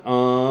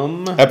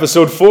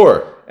Episode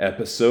 4.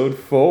 Episode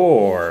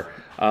 4.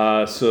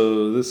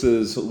 So this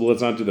is,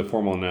 let's not do the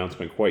formal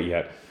announcement quite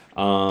yet.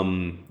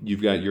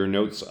 You've got your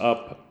notes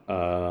up,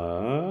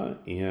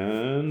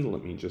 and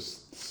let me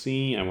just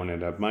see. I wanted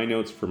to have my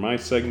notes for my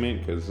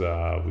segment because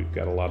we've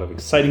got a lot of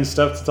exciting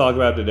stuff to talk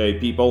about today,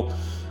 people.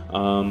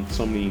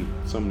 So many.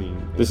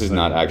 This is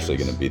not actually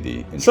going to be the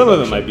introduction. Some of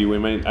them might be.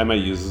 I might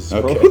use this.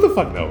 Okay. Who the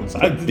fuck knows?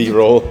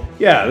 B-roll.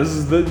 Yeah, this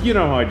is the. You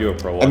know how I do it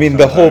for a while. I mean,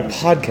 the whole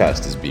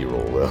podcast is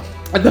B-roll, though.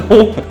 The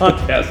whole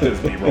podcast is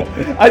B-roll.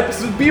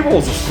 B-roll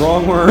is a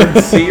strong word.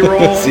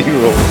 C-roll.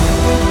 C-roll.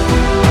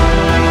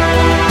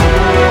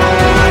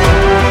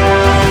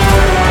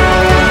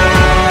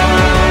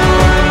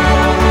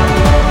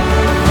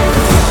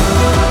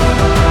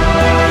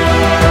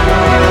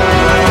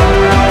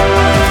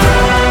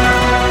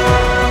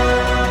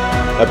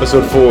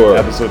 Episode 4.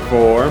 Episode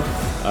 4.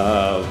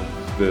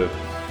 The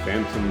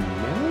Phantom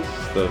Menace?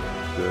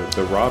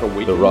 The Rod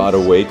Awakens? The Rod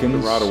Awakens? The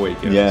Rod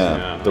Awakens.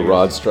 Yeah. The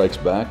Rod Strikes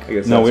Back?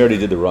 No, we already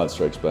did The Rod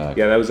Strikes Back.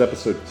 Yeah, that was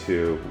episode 2.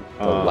 You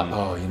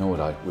know what?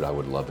 I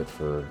would love it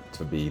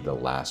to be The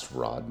Last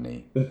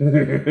Rodney.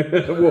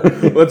 Well,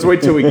 let's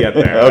wait till we get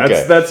there.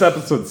 Okay. That's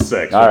episode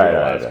 6. All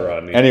right.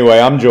 Rodney. Anyway,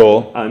 I'm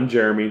Joel. I'm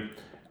Jeremy.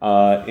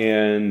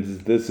 And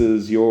this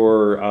is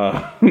your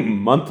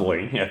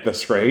monthly at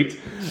this rate.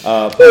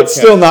 It's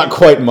still not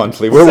quite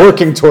monthly. We're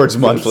working towards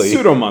monthly.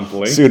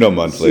 Pseudo-monthly.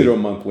 Pseudo-monthly.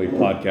 Pseudo-monthly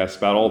podcast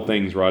about all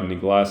things Rodney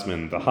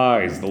Glassman. The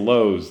highs, the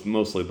lows,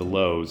 mostly the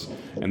lows.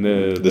 And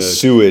the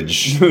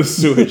sewage. The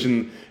sewage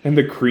and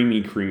the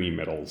creamy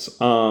middles.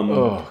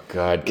 Oh,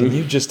 God. Can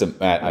you just...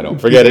 I don't.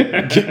 Forget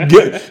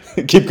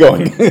it. Keep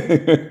going.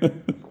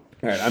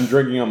 All right, I'm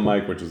drinking on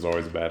mic, which is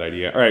always a bad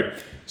idea. All right,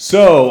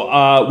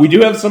 so we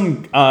do have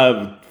some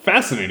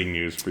fascinating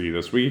news for you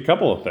this week. A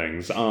couple of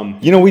things.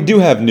 We do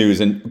have news,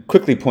 and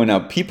quickly point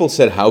out, people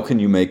said, how can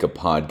you make a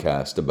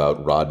podcast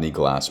about Rodney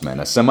Glassman,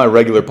 a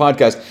semi-regular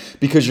podcast,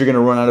 because you're going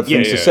to run out of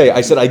things to say.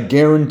 I said, I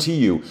guarantee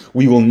you,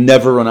 we will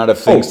never run out of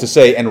things to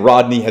say, and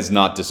Rodney has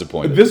not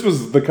disappointed. This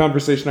was the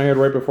conversation I had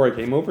right before I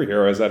came over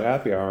here. I was at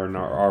happy hour, and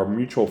our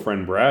mutual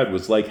friend Brad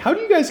was like, how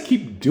do you guys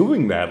keep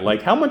doing that?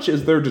 Like, how much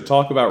is there to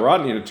talk about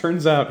Rodney? And it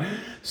turns out,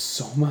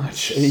 so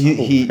much.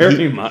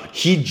 Very much.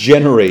 He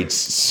generates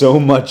so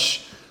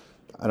much...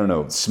 I don't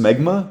know,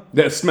 Smegma?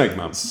 Yeah,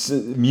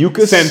 Smegma.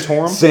 Mucus?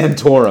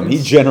 Santorum.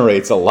 He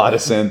generates a lot of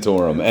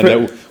Santorum.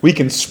 And we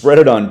can spread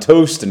it on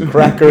toast and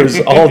crackers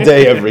all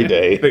day, every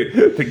day.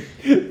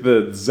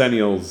 The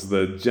Zennials,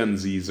 the Gen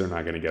Zs are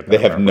not going to get that. They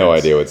have no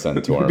idea what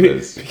Santorum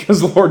is.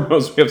 Because Lord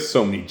knows we have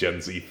so many Gen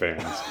Z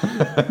fans.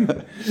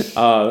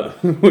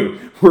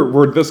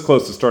 We're this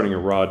close to starting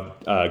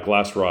a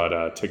glass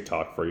rod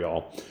TikTok for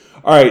y'all.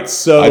 All right,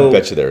 so I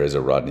bet you there is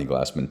a Rodney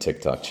Glassman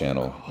TikTok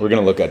channel. We're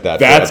gonna look at that.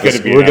 That's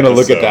gonna be. We're gonna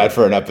look at that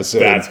for an episode.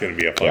 That's gonna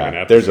be a fucking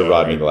episode. There's a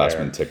Rodney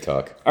Glassman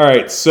TikTok. All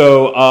right,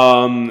 so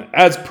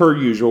as per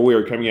usual, we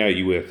are coming at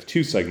you with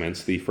 2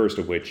 segments. The first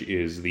of which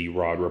is the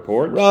Rod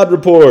Report. Rod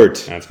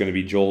Report. That's gonna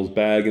be Joel's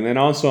bag, and then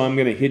also I'm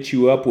gonna hit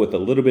you up with a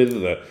little bit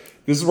of the.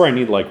 This is where I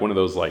need like one of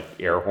those like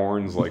air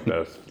horns, like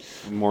the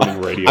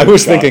morning radio. I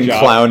was thinking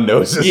clown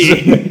noses.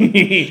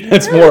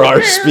 That's more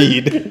our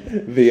speed.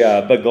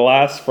 The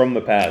glass from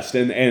the past,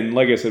 and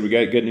like I said, we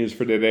got good news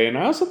for today, and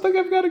I also think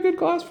I've got a good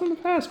glass from the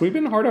past. We've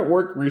been hard at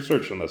work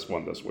researching this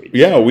one this week.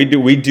 Yeah, we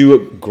do a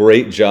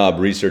great job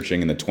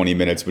researching in the 20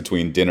 minutes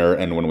between dinner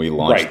and when we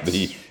launch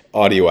the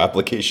audio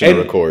application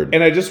to record.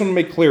 And I just want to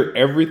make clear,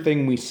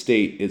 everything we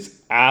state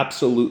is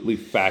absolutely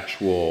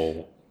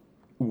factual.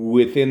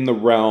 Within the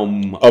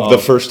realm of the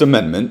First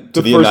Amendment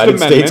to the United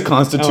States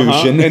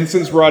Constitution. And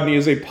since Rodney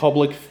is a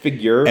public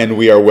figure... And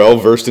we are well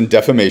versed in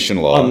defamation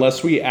law.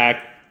 Unless we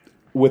act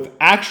with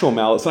actual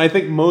malice. And I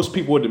think most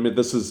people would admit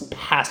this is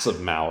passive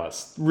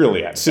malice.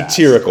 Really at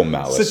satirical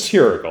malice.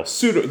 Satirical.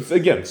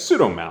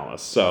 Pseudo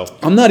malice. So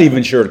I'm not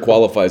even sure it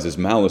qualifies as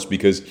malice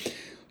because...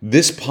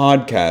 This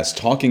podcast,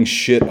 talking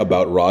shit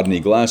about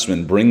Rodney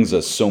Glassman, brings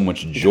us so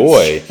much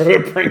joy.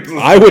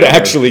 I would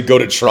actually go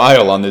to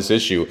trial on this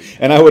issue,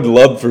 and I would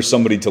love for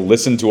somebody to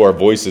listen to our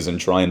voices and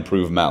try and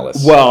prove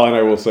malice. Well, and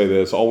I will say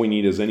this, all we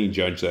need is any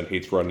judge that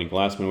hates Rodney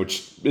Glassman,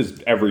 which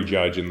is every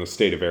judge in the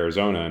state of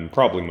Arizona, and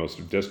probably most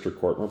of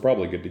district court. We're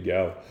probably good to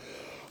go.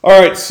 All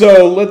right,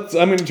 so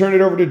I'm going to turn it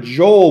over to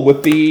Joel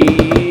with the...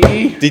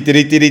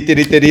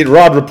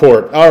 Rod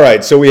Report. All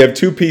right, so we have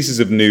 2 pieces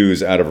of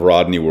news out of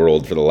Rodney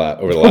World for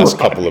over the last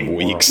couple of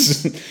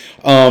weeks.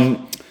 The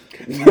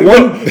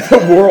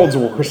world's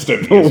worst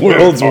of the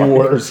world's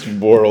worst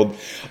world.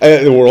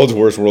 The world's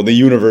worst world. The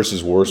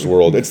universe's worst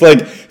world. It's like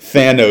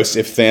Thanos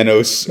if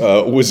Thanos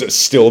was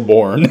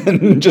stillborn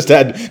and just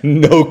had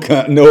no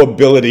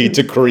ability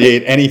to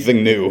create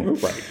anything new.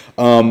 Right.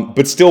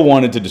 But still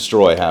wanted to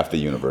destroy half the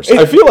universe.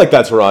 I feel like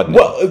that's Rodney.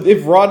 Well,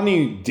 if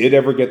Rodney did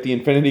ever get the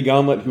Infinity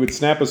Gauntlet, he would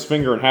snap his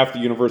finger and half the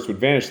universe would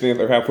vanish. The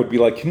other half would be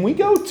like, can we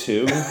go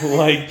too?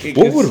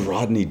 What would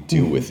Rodney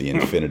do with the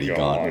Infinity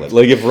Gauntlet?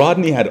 Like, if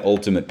Rodney had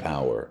ultimate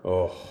power.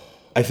 Oh.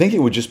 I think it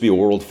would just be a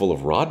world full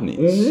of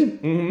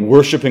Rodneys.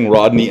 Worshipping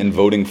Rodney and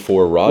voting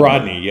for Rodney.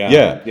 Rodney,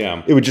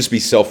 yeah. It would just be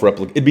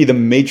self-replicating. It'd be the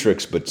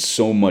Matrix, but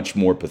so much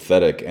more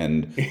pathetic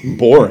and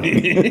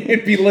boring.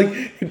 It'd be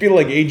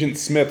like Agent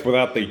Smith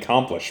without the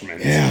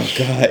accomplishments. Yeah,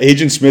 God.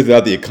 Agent Smith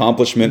without the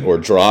accomplishment or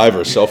drive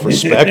or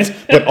self-respect,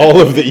 but all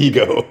of the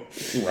ego.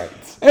 Right.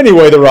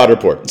 Anyway, the Rod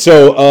Report.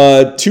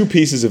 So, 2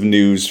 pieces of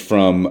news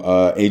from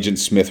Agent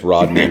Smith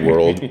Rodney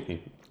world.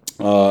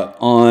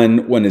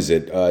 On, when is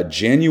it?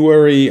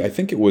 January, I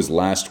think it was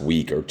last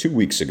week or 2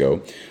 weeks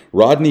ago,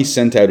 Rodney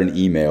sent out an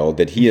email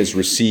that he has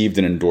received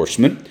an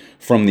endorsement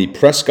from the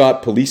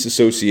Prescott Police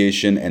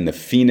Association and the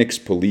Phoenix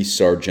Police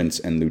Sergeants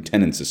and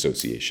Lieutenants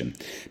Association.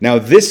 Now,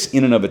 this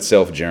in and of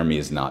itself, Jeremy,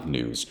 is not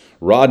news.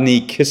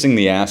 Rodney kissing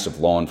the ass of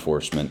law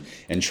enforcement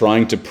and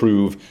trying to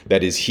prove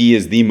that he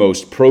is the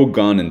most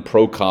pro-gun and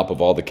pro-cop of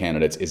all the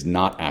candidates is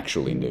not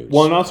actually news.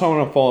 Well, and also I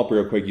want to follow up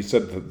real quick. You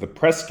said the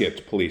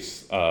Prescott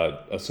Police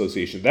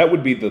Association. That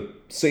would be the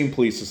same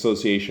police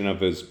association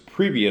of his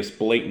previous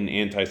blatant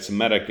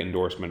anti-Semitic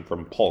endorsement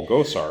from Paul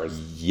Gosar's.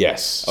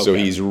 Yes. Okay. So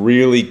he's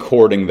really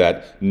courting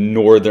that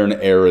northern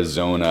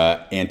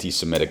Arizona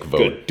anti-Semitic vote.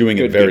 Good. Doing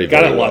it very,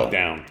 Got very it well. locked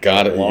down.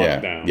 Got it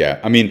locked down.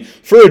 Yeah. I mean,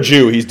 for a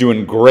Jew, he's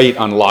doing great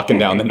on locking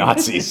down the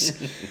Nazis.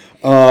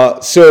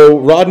 So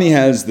Rodney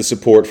has the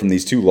support from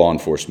these 2 law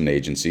enforcement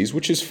agencies,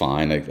 which is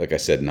fine. Like I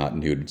said, not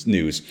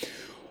news.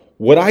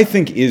 What I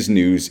think is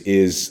news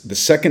is the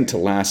second to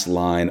last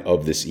line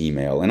of this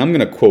email. And I'm going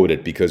to quote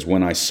it because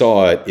when I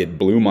saw it, it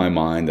blew my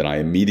mind, and I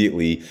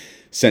immediately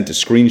sent a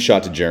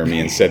screenshot to Jeremy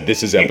and said,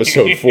 this is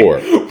episode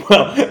 4.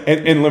 Well,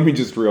 and let me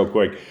just real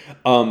quick.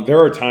 There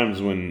are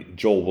times when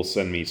Joel will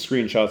send me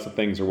screenshots of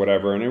things or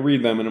whatever, and I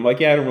read them, and I'm like,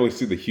 yeah, I don't really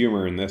see the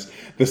humor in this.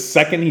 The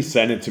second he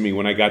sent it to me,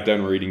 when I got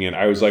done reading it,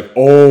 I was like,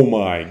 oh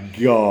my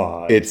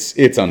God.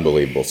 It's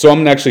unbelievable. So I'm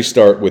going to actually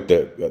start with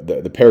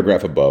the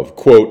paragraph above.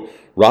 Quote,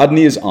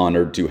 Rodney is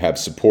honored to have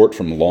support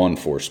from law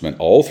enforcement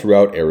all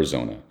throughout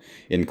Arizona,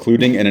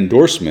 including an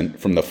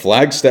endorsement from the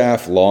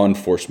Flagstaff Law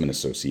Enforcement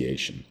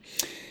Association.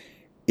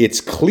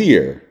 It's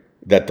clear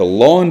that the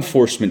law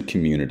enforcement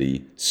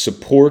community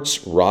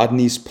supports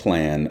Rodney's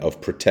plan of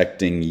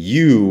protecting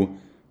you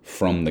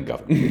from the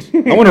government.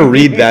 I want to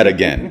read that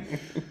again.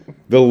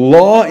 The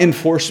law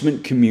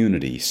enforcement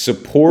community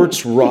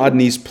supports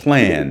Rodney's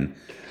plan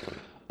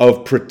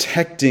of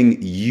protecting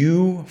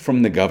you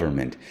from the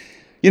government.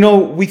 You know,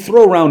 we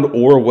throw around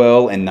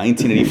Orwell and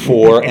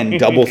 1984 and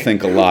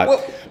doublethink a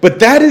lot. But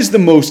that is the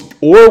most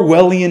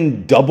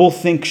Orwellian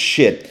doublethink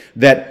shit,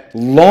 that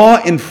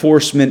law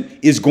enforcement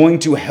is going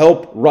to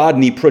help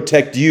Rodney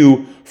protect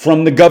you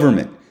from the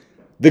government.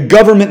 The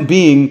government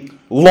being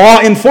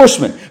law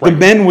enforcement. Right. The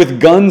men with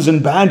guns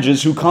and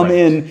badges who come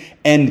in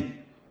and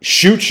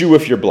shoot you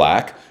if you're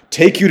black,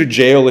 take you to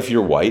jail if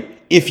you're white,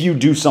 if you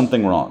do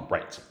something wrong.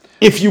 Right.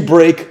 If you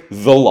break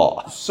the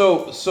law.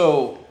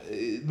 So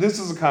this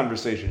is a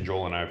conversation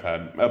Joel and I have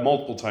had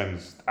multiple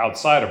times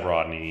outside of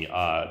Rodney,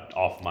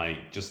 off mic,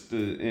 just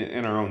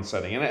in our own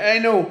setting. And I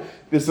know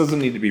this doesn't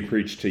need to be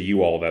preached to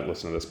you all that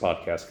listen to this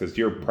podcast, because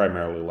you're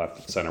primarily left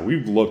of center.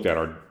 We've looked at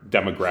our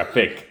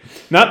demographic,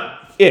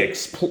 not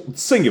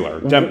singular.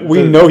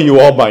 We know you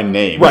all by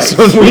name, right?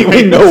 So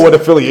we know what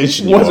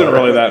affiliation you are. Wasn't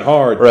really that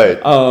hard, right?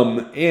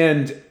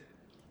 And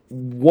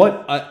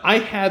what I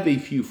have a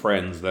few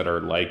friends that are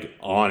like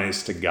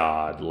honest to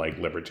God, like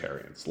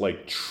libertarians,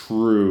 like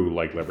true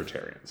like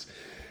libertarians,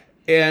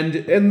 and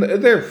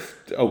they're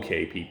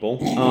okay people.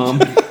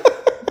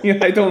 Yeah,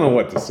 I don't know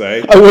what to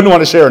say. I wouldn't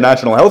want to share a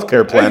national health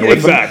care plan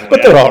with them,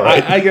 but they're all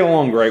right. I get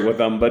along great with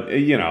them, but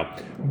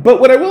But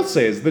what I will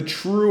say is the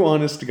true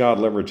honest to God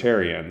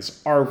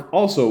libertarians are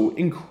also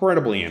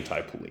incredibly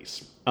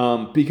anti-police,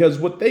 because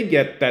what they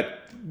get that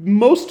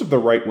most of the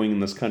right wing in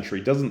this country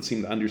doesn't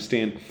seem to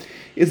understand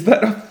is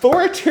that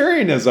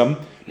authoritarianism,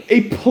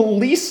 a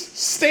police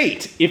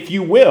state, if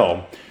you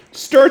will,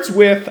 starts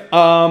with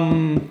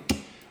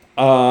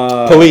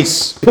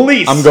police.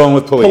 Police. I'm going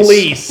with police.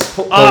 Police.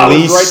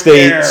 Police right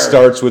state there.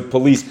 Starts with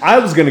police. I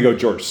was going to go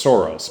George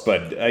Soros,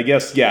 but I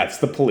guess, it's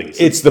the police.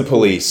 It's the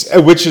police,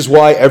 which is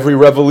why every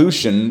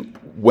revolution,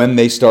 when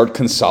they start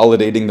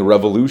consolidating the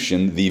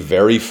revolution, the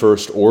very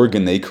first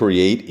organ they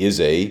create is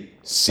a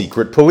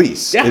secret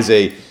police, is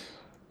a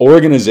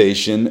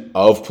organization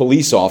of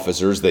police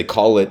officers. They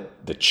call it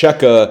the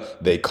Cheka,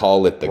 they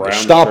call it the Brown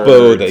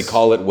Gestapo, shirts. they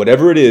call it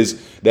whatever it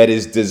is that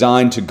is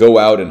designed to go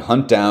out and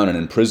hunt down and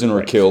imprison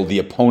or kill the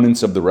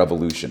opponents of the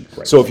revolution.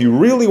 Right. So if you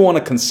really want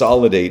to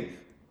consolidate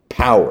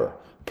power,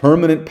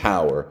 permanent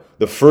power,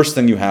 the first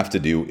thing you have to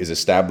do is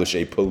establish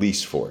a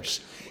police force.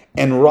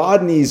 And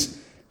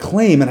Rodney's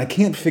claim, and I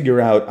can't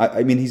figure out,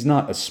 I mean, he's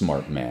not a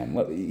smart man.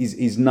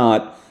 He's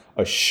not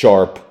a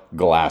sharp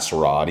glass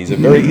rod. He's a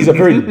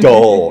very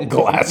dull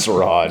glass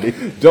rod.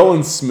 Dull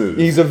and smooth.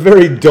 He's a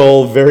very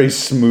dull, very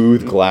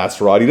smooth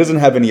glass rod. He doesn't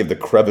have any of the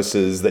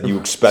crevices that you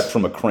expect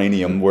from a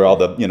cranium where all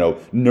the,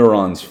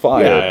 neurons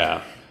fire.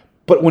 Yeah.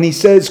 But when he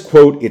says,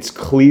 quote, it's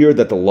clear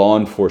that the law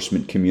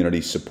enforcement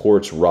community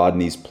supports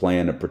Rodney's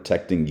plan of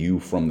protecting you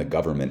from the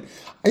government,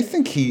 I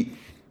think he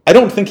I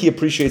don't think he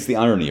appreciates the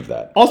irony of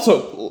that.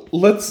 Also,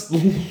 let's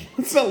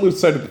not lose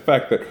sight of the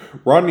fact that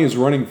Rodney is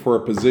running for a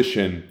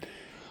position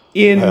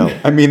in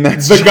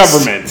that's the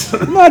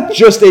government. Not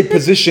just a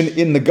position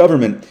in the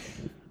government.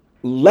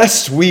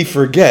 Lest we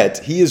forget,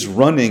 he is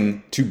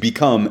running to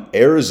become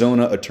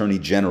Arizona Attorney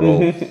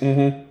General,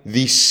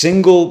 the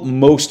single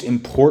most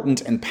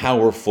important and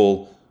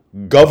powerful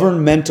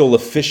governmental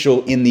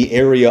official in the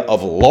area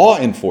of law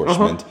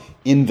enforcement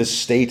in the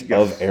state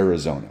of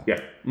Arizona.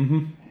 Yeah.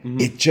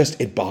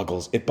 It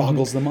boggles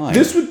the mind.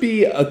 This would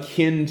be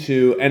akin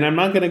to, and I'm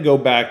not going to go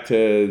back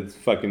to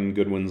fucking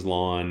Goodwin's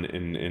Law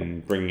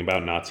and bringing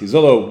about Nazis.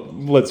 Although,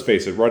 let's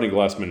face it, Rodney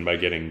Glassman, by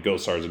getting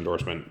Gosar's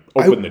endorsement,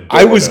 opened the door.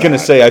 I was going to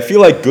say, I feel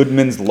like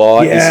Goodman's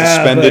Law is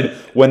suspended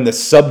when the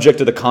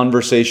subject of the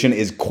conversation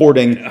is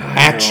courting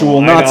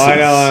actual Nazis.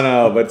 I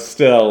know, but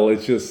still,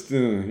 it's just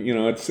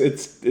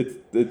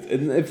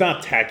it's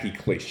not tacky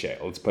cliche.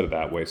 Let's put it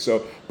that way.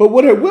 So, but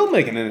what I will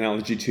make an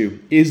analogy to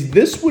is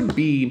this would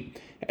be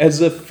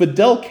as if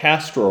Fidel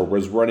Castro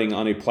was running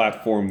on a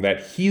platform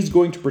that he's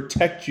going to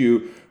protect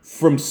you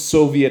from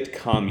Soviet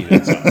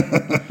communism.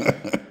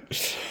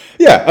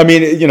 Yeah, I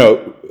mean,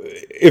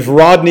 if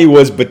Rodney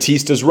was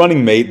Batista's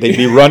running mate, they'd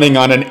be running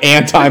on an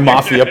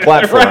anti-mafia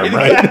platform,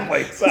 right?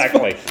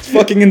 Exactly. It's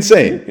fucking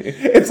insane.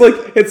 It's like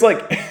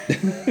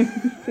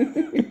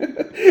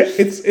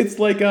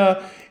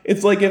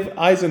if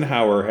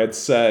Eisenhower had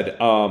said,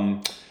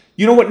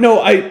 you know what? No,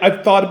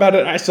 I've thought about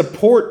it. I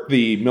support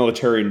the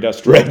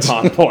military-industrial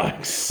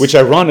complex, which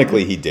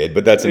ironically he did,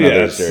 but that's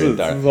another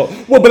stereotype.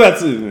 Well, but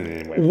that's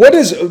anyway.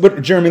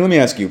 But Jeremy, let me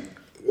ask you.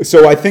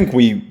 So I think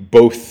we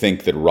both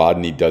think that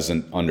Rodney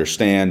doesn't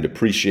understand,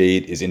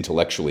 appreciate, is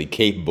intellectually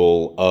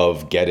capable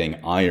of getting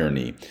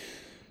irony.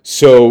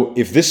 So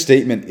if this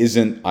statement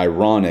isn't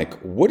ironic,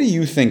 what do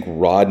you think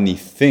Rodney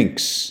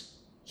thinks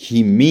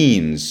he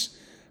means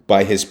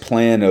by his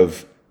plan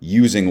of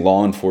using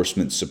law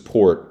enforcement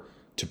support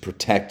to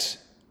protect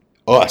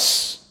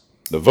us,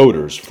 the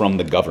voters, from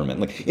the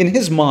government? Like, in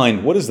his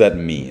mind, what does that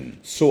mean?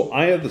 So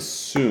I have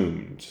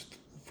assumed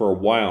for a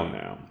while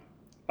now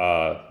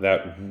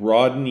that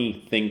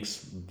Rodney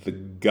thinks the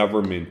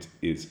government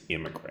is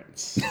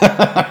immigrants.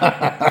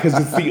 Because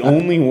it's the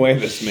only way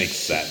this makes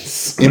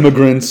sense.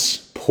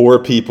 Immigrants, poor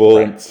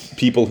people,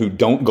 people who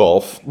don't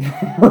golf,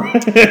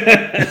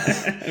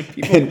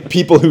 and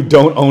people who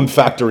don't own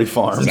factory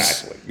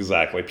farms.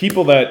 Exactly.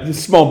 People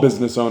small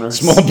business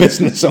owners. The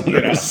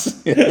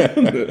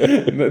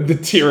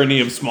tyranny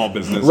of small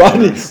business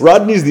owners.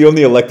 Rodney's the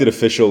only elected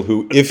official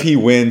who, if he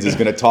wins, is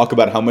going to talk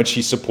about how much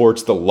he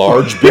supports the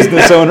large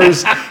business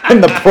owners.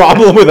 And the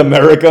problem with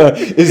America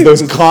is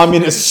those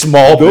communist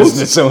small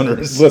business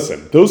owners.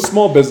 Listen, those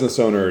small business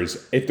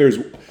owners,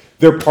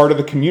 they're part of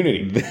the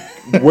community.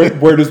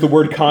 Where does the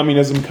word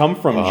communism come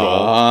from,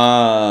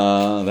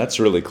 Joel? That's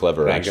really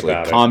clever, actually.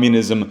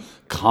 Communism,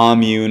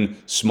 commune,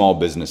 small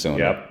business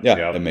owner. Yep.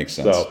 That makes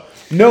sense. So,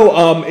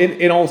 no,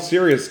 in all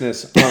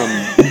seriousness...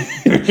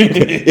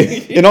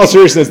 in all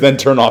seriousness, then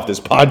turn off this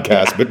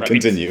podcast, but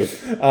continue.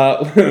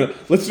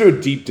 Let's do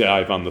a deep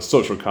dive on the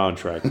social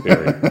contract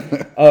theory.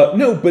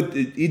 No, but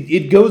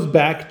it goes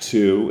back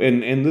to,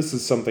 and this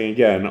is something,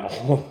 again,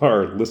 all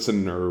our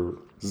listeners...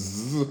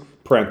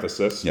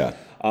 parenthesis,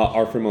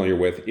 are familiar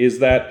with, is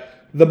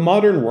that the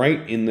modern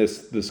right in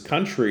this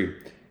country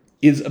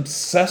is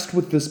obsessed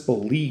with this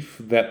belief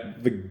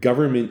that the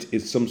government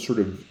is some sort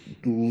of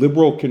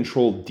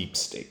liberal-controlled deep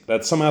state,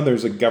 that somehow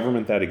there's a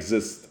government that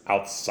exists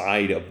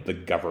outside of the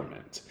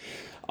government.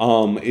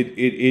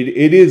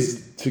 It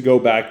is, to go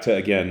back to,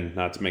 again,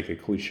 not to make a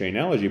cliche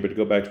analogy, but to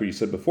go back to what you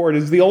said before, it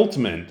is the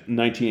ultimate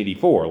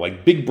 1984.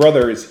 Like, Big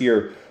Brother is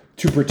here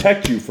to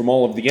protect you from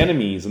all of the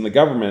enemies in the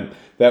government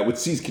that would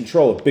seize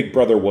control if Big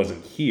Brother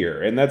wasn't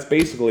here. And that's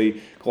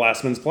basically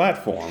Glassman's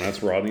platform.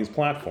 That's Rodney's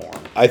platform.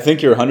 I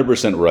think you're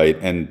 100% right.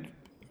 And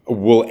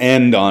we'll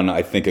end on,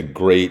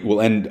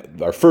 we'll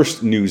end our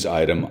first news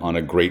item on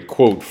a great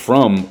quote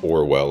from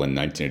Orwell in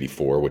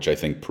 1984, which I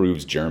think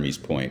proves Jeremy's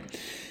point.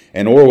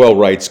 And Orwell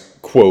writes,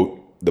 quote,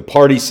 "The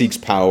party seeks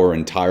power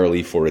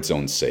entirely for its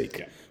own sake.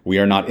 Yeah. We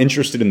are not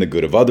interested in the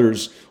good of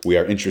others. We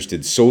are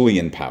interested solely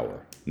in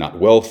power. Not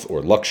wealth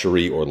or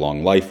luxury or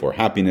long life or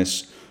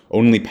happiness,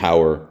 only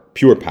power,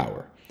 pure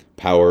power.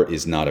 Power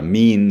is not a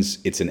means,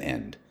 it's an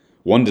end.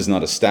 One does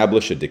not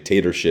establish a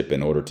dictatorship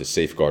in order to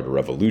safeguard a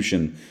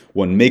revolution.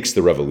 One makes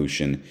the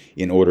revolution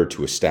in order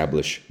to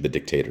establish the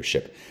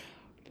dictatorship."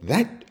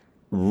 That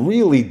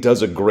really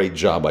does a great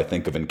job, I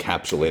think, of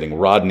encapsulating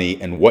Rodney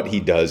and what he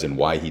does and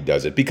why he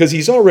does it. Because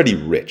he's already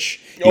rich.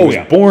 He was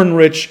born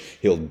rich,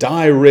 he'll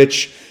die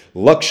rich.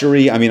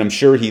 Luxury, I mean, I'm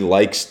sure he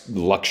likes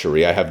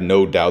luxury. I have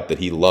no doubt that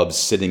he loves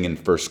sitting in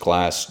first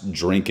class,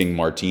 drinking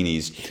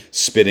martinis,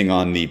 spitting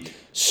on the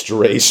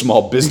stray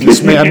small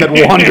businessman that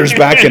wanders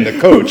back into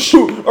coach.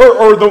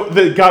 Or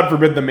the God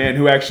forbid, the man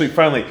who actually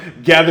finally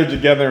gathered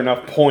together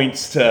enough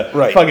points to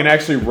fucking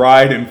actually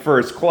ride in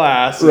first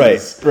class.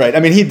 Right. I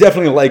mean, he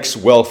definitely likes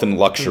wealth and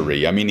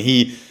luxury. I mean,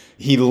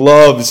 he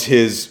loves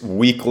his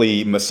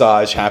weekly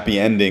massage happy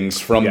endings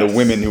from the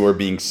women who are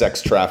being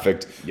sex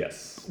trafficked.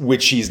 Yes.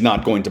 which he's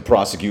not going to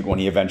prosecute when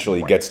he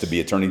eventually gets to be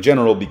Attorney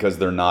General because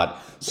they're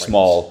not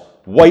small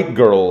white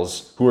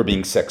girls who are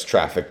being sex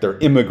trafficked. They're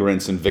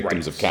immigrants and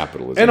victims of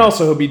capitalism. And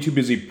also he'll be too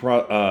busy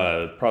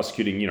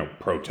prosecuting,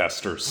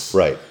 protesters.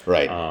 Right.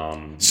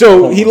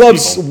 So he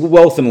loves people.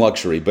 wealth and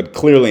luxury, but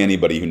clearly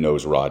anybody who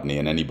knows Rodney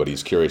and anybody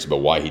who's curious about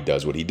why he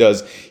does what he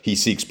does, he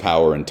seeks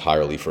power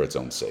entirely for its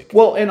own sake.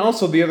 Well, and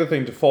also the other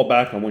thing to fall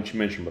back on what you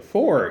mentioned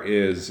before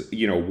is,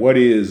 what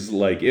is,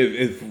 like,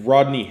 if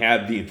Rodney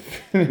had the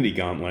Infinity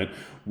Gauntlet,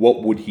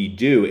 what would he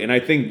do? And I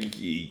think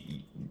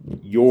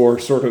your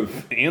sort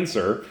of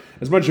answer,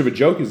 as much of a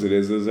joke as it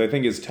is I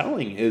think is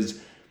telling,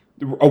 is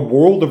a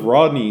world of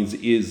Rodney's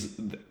is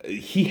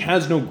he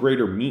has no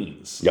greater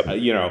means. Yep.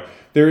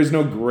 There is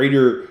no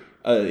greater,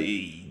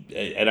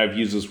 and I've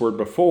used this word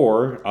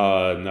before,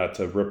 not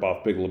to rip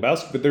off Big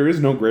Lebowski, but there is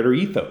no greater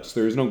ethos.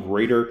 There is no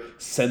greater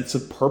sense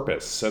of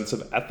purpose, sense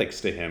of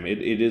ethics to him. It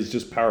is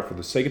just power for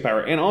the sake of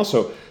power. And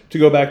also, to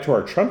go back to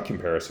our Trump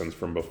comparisons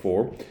from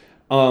before,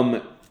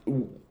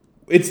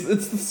 it's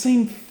the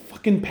same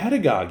fucking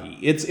pedagogy.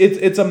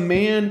 It's a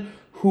man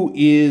who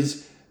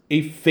is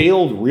a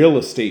failed real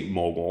estate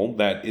mogul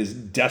that is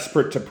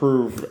desperate to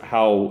prove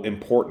how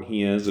important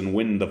he is and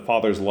win the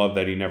father's love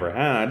that he never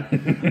had,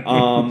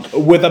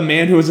 with a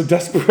man who is a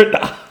desperate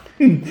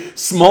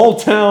small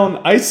town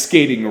ice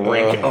skating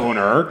rink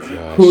owner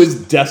who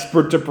is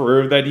desperate to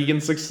prove that he can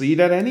succeed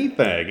at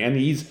anything, and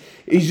he's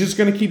just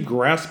going to keep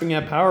grasping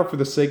at power for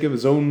the sake of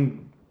his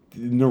own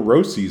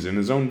neuroses and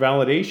his own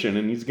validation,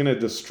 and he's going to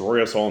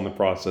destroy us all in the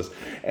process.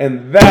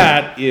 And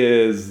that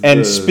is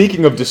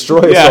speaking of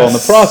destroy us all in the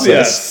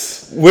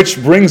process,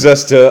 which brings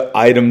us to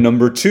item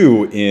number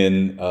 2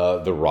 in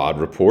the Rod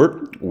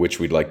Report, which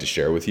we'd like to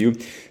share with you.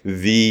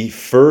 The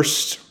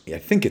first, I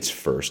think it's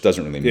first,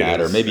 doesn't really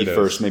matter, maybe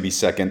first, maybe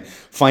second,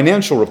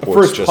 financial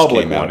reports just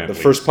came out. The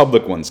first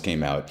public ones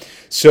came out.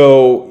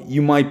 So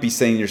you might be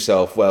saying to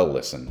yourself, well,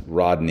 listen,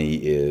 Rodney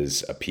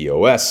is a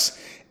POS,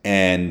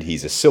 and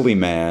he's a silly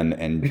man,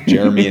 and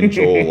Jeremy and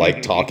Joel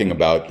like talking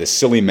about this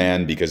silly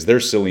man because they're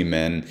silly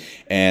men,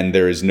 and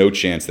there is no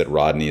chance that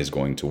Rodney is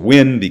going to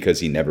win because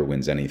he never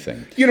wins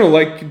anything.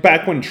 Like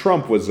back when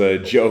Trump was a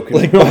joke.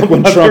 Like back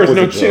when Trump was a joke.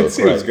 There was no chance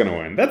he was going to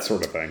win. That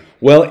sort of thing.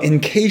 Well, in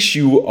case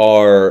you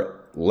are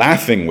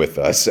laughing with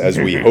us, as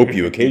we hope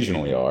you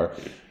occasionally are,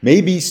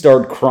 maybe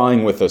start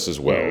crying with us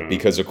as well,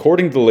 because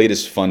according to the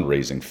latest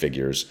fundraising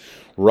figures,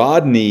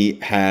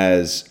 Rodney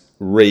has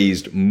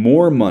raised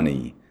more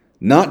money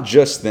not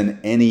just than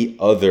any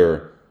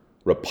other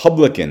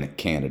Republican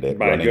candidate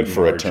running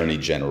for Attorney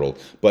General,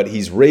 but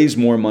he's raised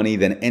more money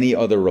than any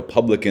other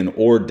Republican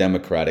or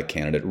Democratic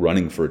candidate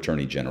running for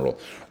Attorney General.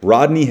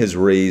 Rodney has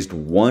raised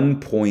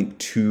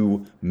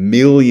 $1.2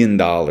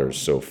 million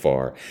so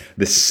far.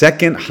 The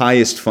second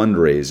highest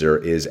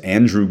fundraiser is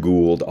Andrew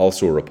Gould,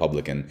 also a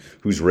Republican,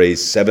 who's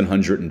raised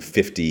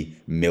 $750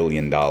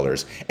 million.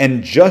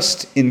 And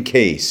just in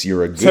case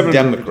you're a good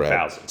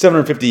Democrat,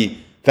 $750,000,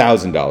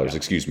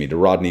 to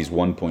Rodney's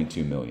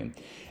 $1.2 million.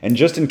 And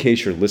just in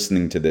case you're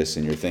listening to this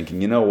and you're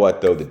thinking, you know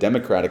what, though, the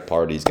Democratic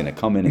Party is going to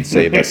come in and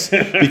save us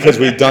because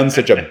we've done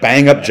such a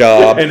bang-up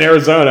job. In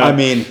Arizona. I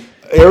mean,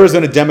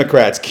 Arizona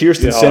Democrats,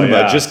 Kyrsten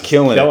Sinema, just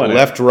killing it,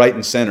 left, right,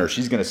 and center.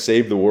 She's going to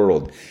save the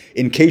world.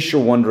 In case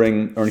you're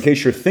wondering, or in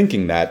case you're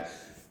thinking that,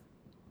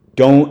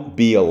 don't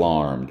be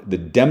alarmed. The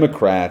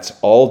Democrats,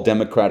 all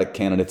Democratic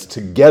candidates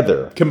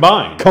together.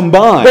 Combined.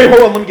 Wait,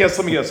 hold on. Let me guess.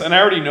 And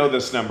I already know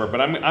this number, but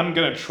I'm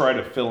going to try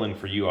to fill in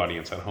for you,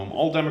 audience at home.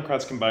 All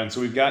Democrats combined.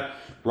 So we've got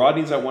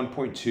Rodney's at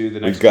 1.2. The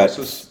next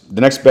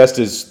best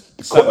is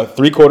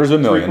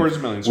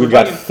 $750,000. So we've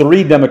got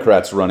 3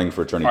 Democrats running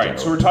for Attorney General.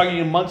 So we're talking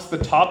amongst the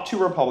top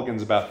 2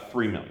 Republicans about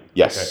 3 million.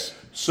 Yes. Okay.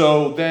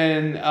 So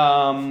then,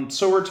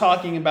 so we're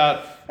talking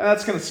about, and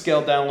that's going to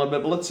scale down a little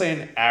bit, but let's say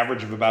an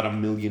average of about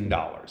 $1 million.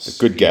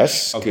 Good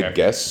guess. Okay. Good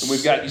guess. And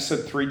we've got, you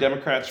said 3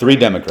 Democrats. 3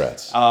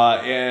 Democrats.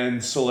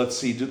 And so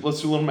let's do a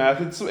little math.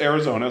 It's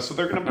Arizona, so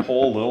they're going to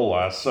pull a little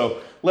less. So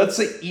let's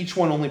say each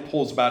one only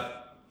pulls about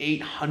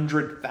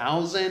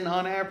 800,000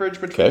 on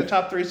average between the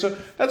top 3. So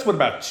that's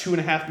about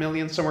 2.5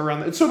 million, somewhere around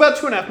there. So about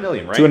 2.5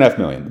 million, right? 2.5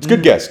 million. It's a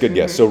good guess. Good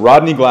guess. So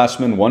Rodney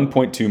Glassman,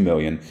 1.2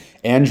 million.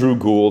 Andrew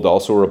Gould,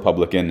 also a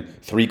Republican,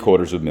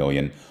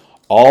 $750,000.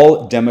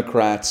 All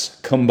Democrats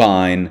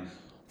combine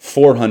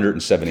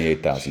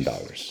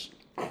 $478,000.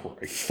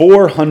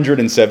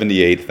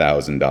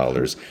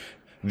 $478,000.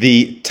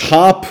 The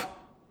top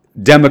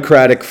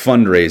Democratic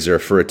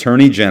fundraiser for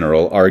Attorney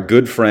General, our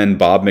good friend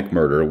Bob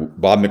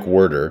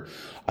McWhirter.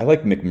 I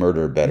like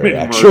McMurder better,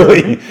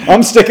 actually.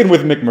 I'm sticking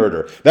with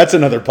McMurder. That's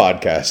another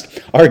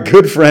podcast. Our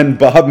good friend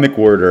Bob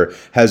McWhirter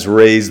has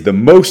raised the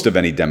most of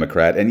any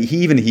Democrat, and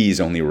he's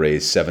only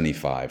raised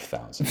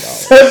 $75,000.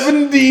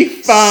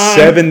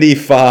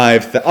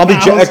 75. I'm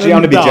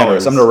going to be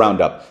generous. I'm going to round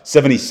up.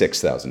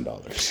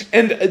 $76,000.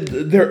 And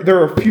there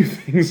are a few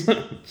things.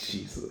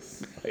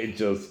 Jesus,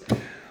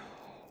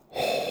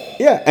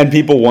 Yeah, and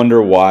people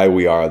wonder why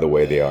we are the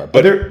way they are.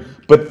 But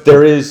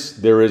there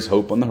is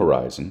hope on the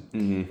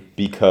horizon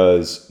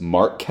because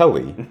Mark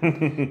Kelly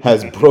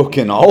has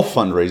broken all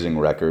fundraising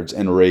records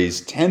and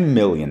raised $10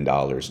 million.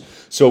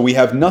 So we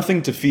have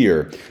nothing to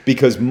fear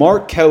because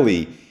Mark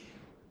Kelly,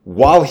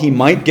 while he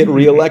might get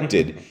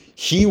reelected,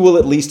 he will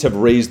at least have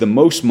raised the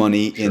most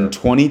money in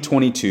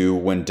 2022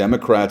 when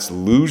Democrats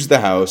lose the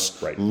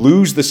House,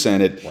 lose the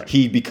Senate.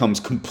 He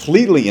becomes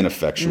completely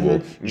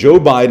ineffectual. Joe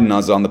Biden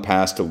is on the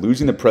path to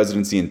losing the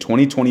presidency in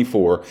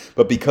 2024.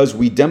 But because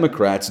we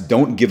Democrats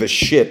don't give a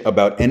shit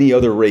about any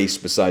other race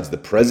besides the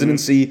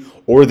presidency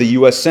or the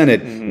U.S.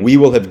 Senate, we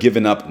will have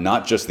given up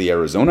not just the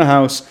Arizona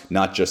House,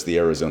 not just the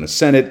Arizona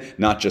Senate,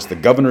 not just the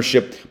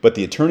governorship, but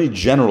the attorney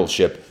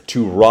generalship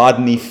to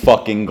Rodney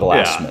fucking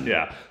Glassman.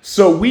 Yeah.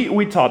 So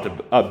we talked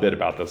a bit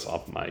about this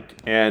off mic,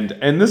 and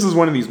this is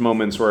one of these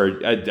moments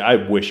where I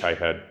wish I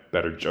had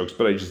better jokes,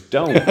 but I just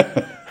don't.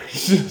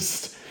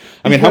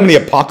 I mean, how many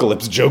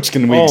apocalypse jokes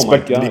can we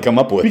expect to come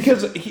up with?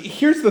 Because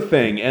here's the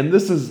thing, and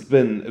this has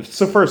been...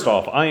 So first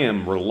off, I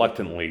am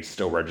reluctantly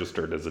still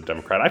registered as a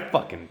Democrat. I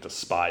fucking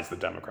despise the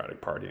Democratic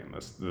Party in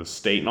this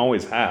state and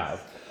always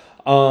have.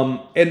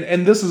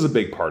 And this is a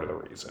big part of the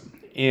reason.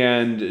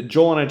 And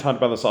Joel and I talked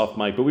about this off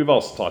mic, but we've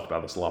also talked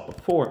about this a lot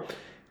before,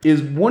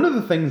 is one of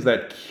the things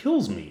that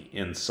kills me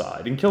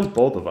inside, and kills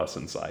both of us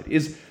inside,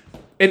 is...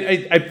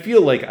 And I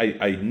feel like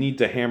I need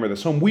to hammer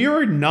this home. We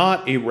are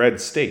not a red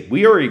state.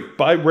 We are a,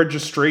 by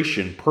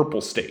registration,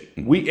 purple state.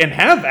 And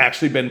have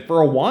actually been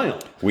for a while.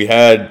 We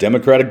had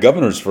Democratic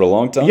governors for a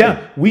long time.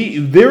 Yeah,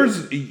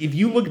 if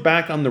you look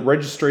back on the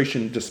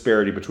registration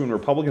disparity between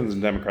Republicans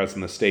and Democrats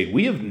in the state,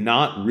 we have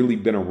not really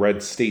been a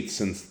red state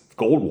since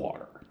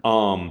Goldwater.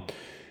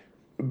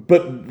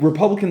 But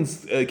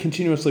Republicans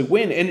continuously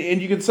win,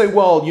 and you can say,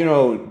 well,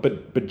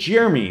 but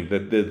Jeremy,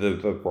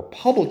 the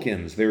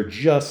Republicans, they're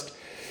just...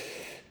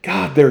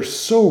 God, they're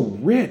so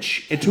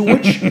rich. And to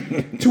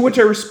which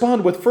I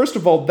respond with, first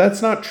of all,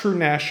 that's not true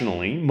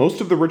nationally.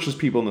 Most of the richest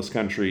people in this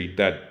country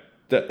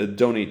that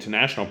donate to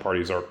national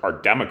parties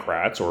are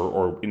Democrats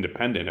or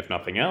independent, if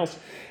nothing else.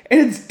 And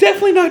it's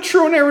definitely not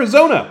true in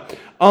Arizona.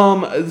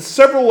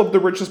 Several of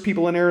the richest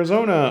people in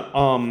Arizona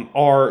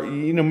are,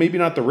 maybe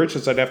not the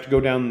richest. I'd have to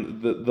go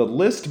down the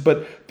list,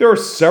 but there are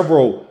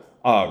several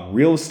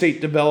real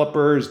estate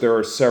developers. There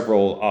are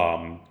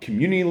several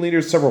community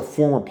leaders, several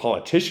former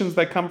politicians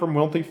that come from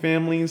wealthy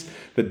families,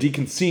 the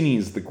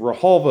DeConcinis, the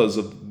Grijalvas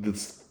of the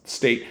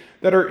state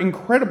that are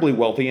incredibly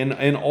wealthy,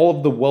 and all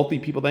of the wealthy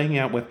people they hang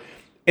out with.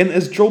 And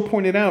as Joel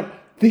pointed out,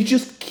 they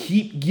just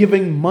keep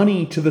giving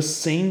money to the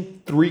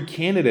same three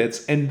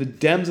candidates, and the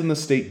Dems in the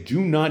state do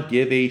not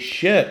give a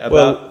shit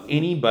about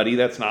anybody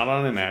that's not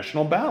on a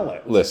national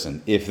ballot.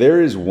 Listen, if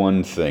there is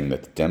one thing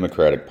that the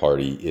Democratic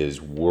Party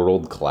is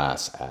world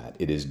class at,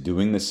 it is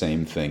doing the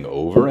same thing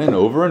over and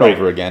over and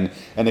over again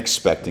and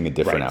expecting a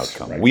different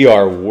outcome. We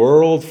are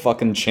world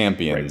fucking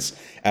champions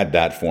at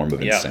that form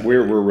of insanity. Yeah,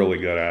 we're really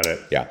good at it.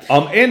 Yeah.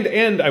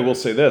 And I will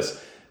say this,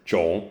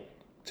 Joel.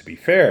 To be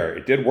fair,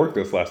 it did work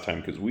this last time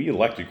because we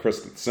elected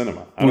Kristen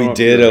Sinema. We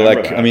did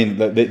elect. That. I mean,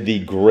 the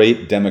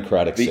great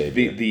Democratic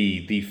savior,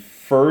 the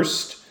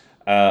first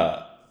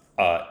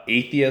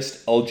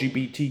atheist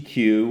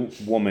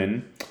LGBTQ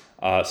woman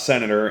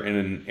senator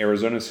in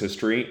Arizona's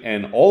history,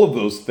 and all of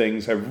those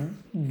things have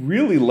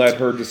really led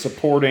her to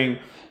supporting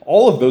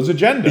all of those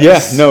agendas.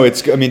 Yeah, no,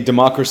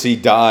 democracy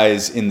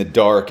dies in the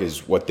dark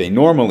is what they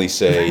normally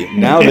say.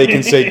 Now they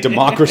can say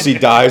democracy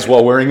dies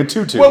while wearing a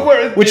tutu,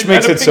 which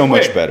makes it so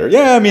much better.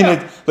 Yeah,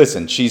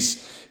 listen,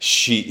 she's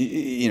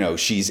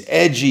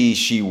edgy.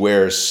 She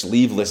wears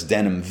sleeveless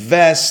denim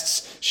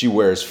vests. She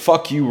wears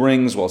fuck you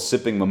rings while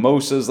sipping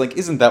mimosas. Like,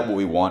 isn't that what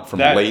we want from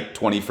late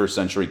 21st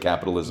century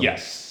capitalism?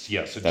 Yes,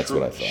 that's true.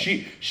 What I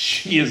thought.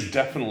 She is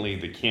definitely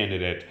the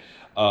candidate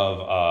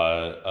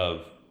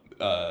of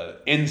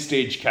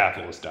end-stage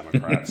capitalist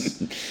Democrats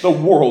the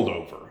world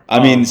over.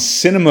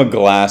 Sinema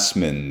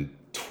Glassman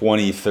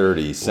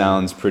 2030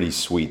 sounds pretty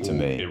sweet to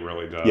me. It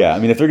really does. Yeah,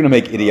 if they're going to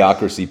make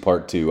Idiocracy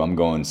Part 2, I'm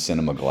going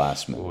Sinema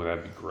Glassman. Oh,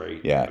 that'd be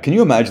great. Yeah. Can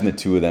you imagine the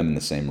two of them in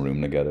the same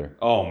room together?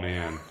 Oh,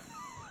 man.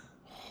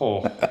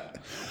 Oh.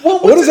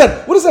 Well, what does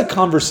that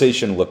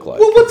conversation look like?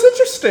 Well, what's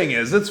interesting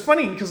is, it's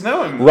funny, because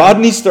now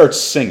Rodney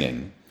starts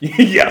singing.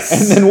 Yes.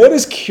 And then what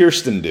does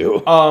Kirsten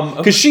do?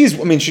 Because she's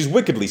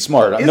wickedly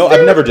smart.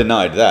 I've never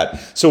denied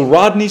that. So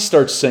Rodney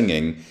starts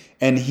singing,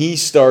 and he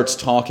starts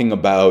talking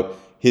about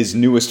his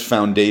newest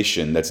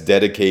foundation that's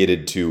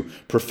dedicated to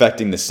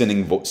perfecting the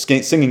singing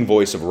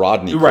voice of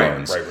Rodney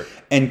clones. Right.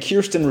 And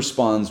Kirsten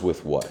responds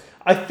with what?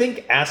 I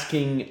think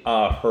asking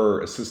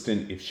her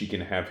assistant if she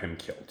can have him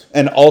killed.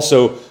 And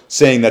also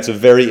saying that's a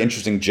very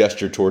interesting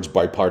gesture towards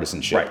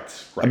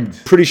bipartisanship. Right. I'm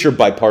pretty sure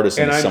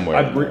bipartisan is somewhere.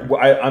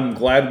 I'm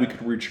glad we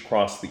could reach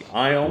across the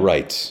aisle.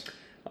 Right.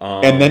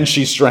 And then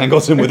she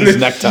strangles him with his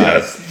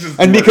necktie.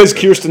 And because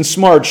Kirsten's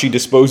smart, she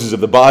disposes of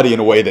the body in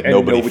a way that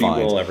nobody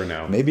finds. Will ever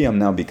know. Maybe I'm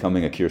now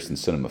becoming a Kirsten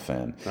Sinema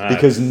fan.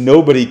 Because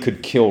nobody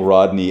could kill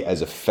Rodney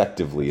as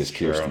effectively as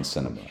Kirsten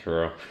Sinema.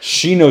 True.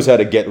 She knows how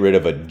to get rid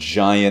of a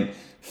giant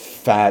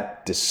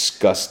fat,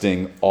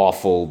 disgusting,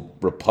 awful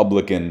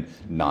Republican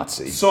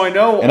Nazi. So I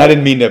know, and I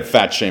didn't mean to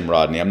fat shame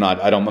Rodney. I'm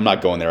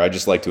not going there. I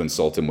just like to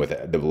insult him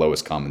with the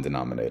lowest common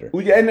denominator.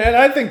 Yeah, and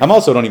I think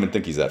don't even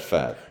think he's that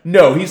fat.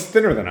 No, he's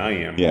thinner than I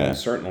am. Yeah,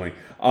 certainly.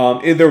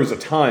 There was a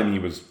time he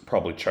was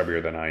probably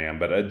chubbier than I am,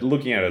 but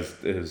looking at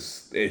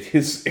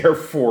his Air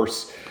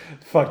Force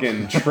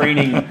fucking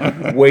training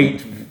weight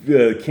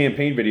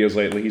campaign videos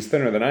lately, he's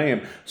thinner than I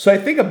am. So I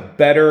think a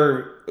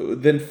better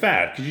than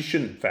fat, because you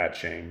shouldn't fat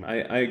shame.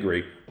 I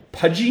agree.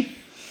 Pudgy,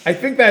 I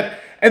think that,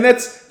 and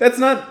that's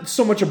not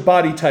so much a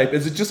body type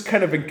as it just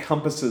kind of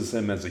encompasses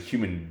him as a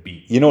human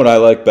being. You know what I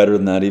like better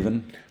than that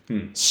even?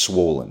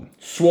 Swollen.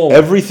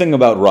 Everything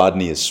about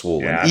Rodney is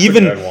swollen. Yeah,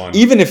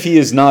 even if he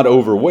is not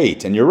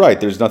overweight, and you're right,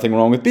 there's nothing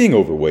wrong with being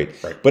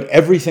overweight. Right. But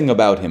everything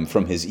about him,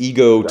 from his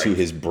ego to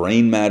his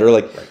brain matter,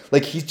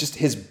 like he's just,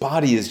 his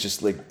body is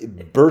just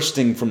like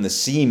bursting from the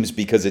seams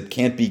because it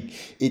can't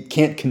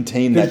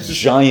contain that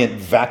giant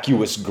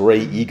vacuous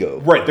gray ego.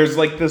 Right. There's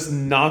like this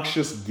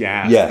noxious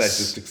gas that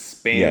just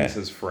expands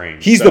his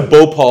frame. He's the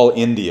Bhopal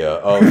India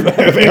of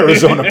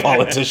Arizona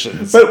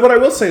politicians. But what I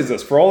will say is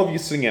this: for all of you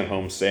sitting at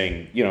home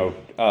saying,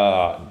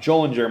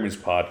 Joel and Jeremy's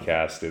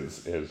podcast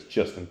is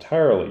just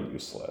entirely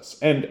useless,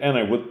 and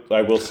I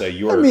will say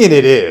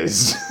it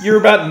is. You're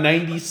about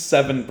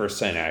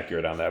 97%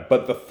 accurate on that,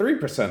 but the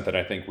 3% that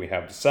I think we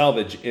have to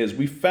salvage is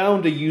we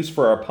found a use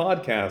for our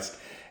podcast,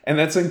 and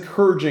that's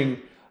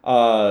encouraging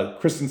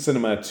Kristen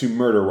Sinema to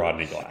murder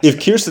Rodney Glassman.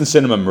 If Kirsten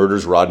Sinema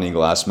murders Rodney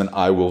Glassman,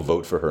 I will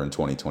vote for her in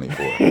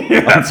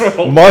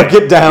 2024. Mark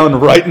it down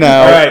right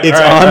now. It's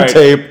on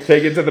tape.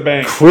 Take it to the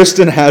bank.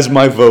 Kristen has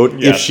my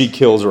vote if she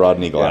kills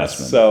Rodney Glassman.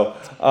 Yes. So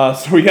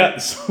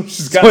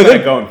she's got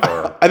that going for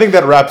her. I think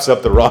that wraps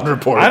up the Rod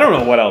Report. I don't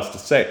know what else to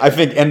say. I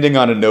think ending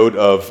on a note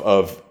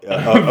of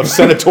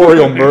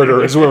senatorial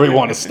murder is where we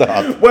want to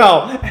stop.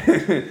 Well,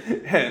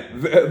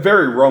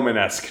 very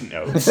Romanesque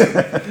notes.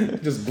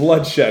 Just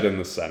bloodshed in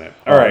the Senate.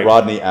 All right.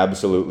 Rodney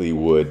absolutely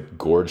would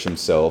gorge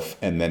himself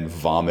and then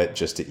vomit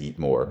just to eat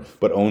more,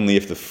 but only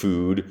if the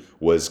food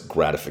was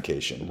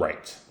gratification.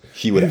 Right.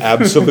 He would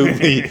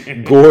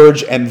absolutely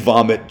gorge and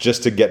vomit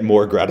just to get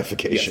more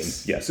gratification.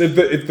 Yes.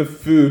 If the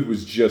food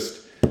was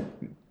just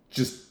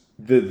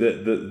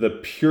the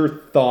pure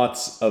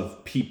thoughts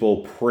of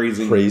people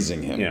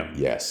praising him. Yeah.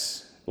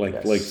 Yes.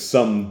 Like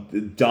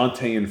some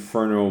Dante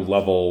Inferno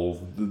level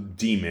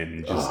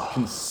demon just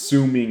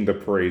consuming the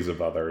praise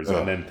of others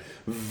and then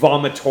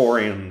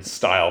vomitorium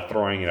style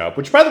throwing it up.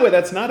 Which, by the way,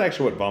 that's not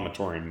actually what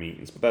vomitorium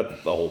means, but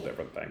that's a whole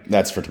different thing.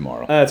 That's for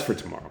tomorrow.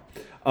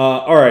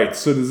 All right,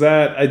 so does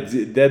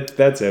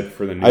that's it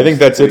for the news. I think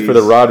that's it for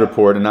the Rod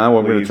Report, and now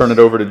we're going to turn it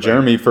over to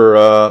Jeremy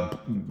for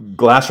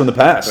Glass from the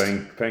Past.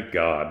 Thank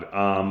God.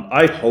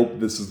 I hope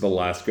this is the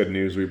last good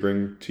news we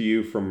bring to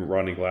you from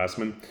Rodney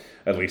Glassman,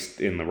 at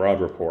least in the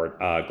Rod Report.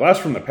 Glass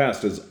from the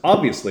Past is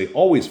obviously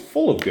always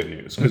full of good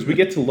news, because we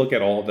get to look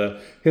at all the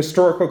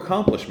historical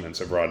accomplishments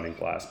of Rodney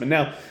Glassman.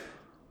 Now,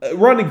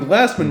 Rodney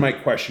Glassman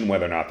might question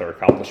whether or not they're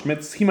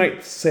accomplishments. He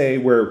might say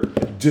we're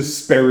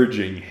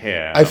disparaging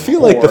him. I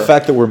feel like the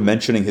fact that we're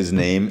mentioning his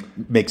name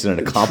makes it an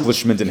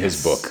accomplishment in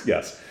his book.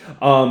 Yes.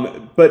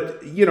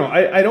 But,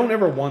 I don't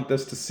ever want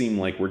this to seem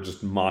like we're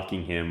just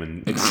mocking him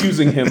and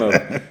accusing him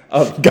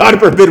of God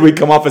forbid we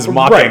come off as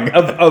mocking. Right,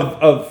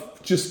 of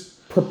just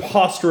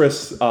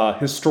preposterous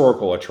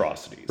historical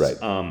atracities. Right.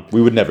 We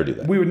would never do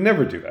that. We're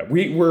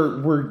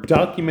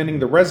documenting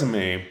the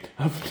resume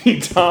of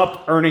the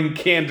top earning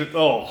candidate.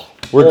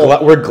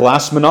 We're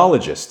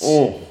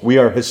Glassmanologists. We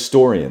are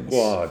historians.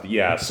 God,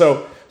 yeah.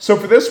 So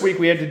for this week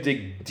we had to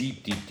dig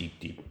deep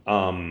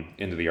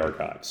into the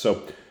archives.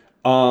 So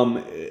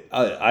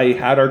I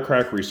had our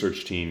crack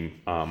research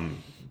team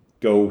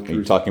go through. Are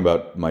you talking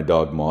about my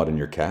dog Maud and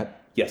your cat?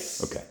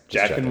 Yes. Okay.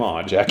 Jack and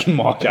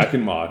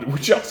Maud,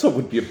 which also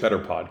would be a better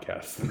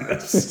podcast than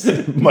this.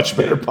 Much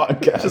better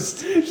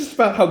podcast. Just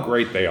about how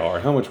great they are,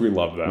 how much we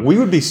love them. We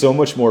would be so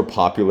much more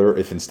popular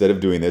if instead of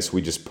doing this,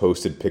 we just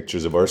posted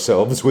pictures of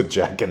ourselves with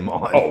Jack and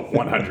Maud.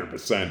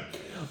 100%.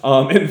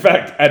 In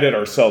fact, edit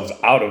ourselves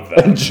out of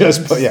them.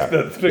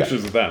 The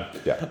pictures of them.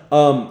 Yeah.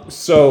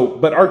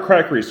 But our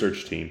crack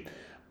research team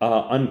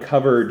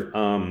uncovered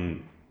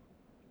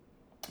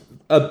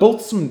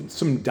both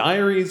some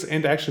diaries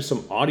and actually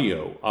some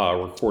audio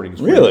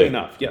recordings. Really?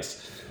 Enough,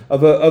 yes,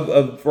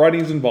 of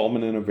Rodney's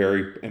involvement in a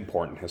very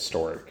important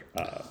historic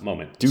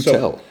moment. Do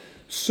tell.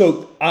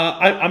 So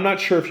I'm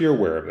not sure if you're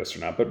aware of this or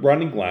not, but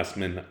Rodney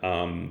Glassman,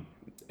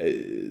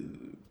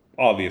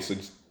 obviously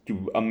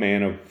a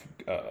man of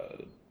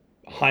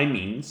high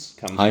means.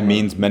 High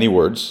means, many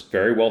words.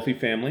 Very wealthy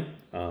family.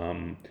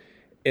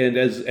 And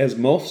as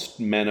most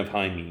men of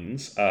high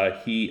means,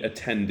 he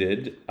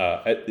attended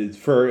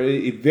for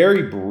a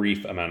very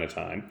brief amount of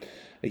time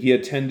He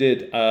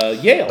attended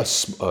Yale.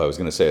 I was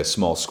going to say a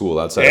small school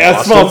outside of Yeah,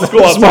 Boston. small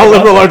school outside small of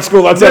liberal Boston. arts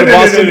school outside of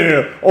Boston.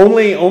 No.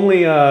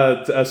 Only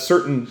a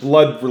certain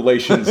blood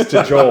relations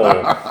to Joel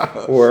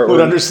would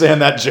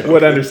understand that joke.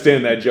 Would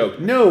understand that joke.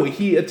 No,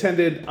 he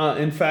attended,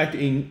 in fact,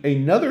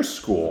 another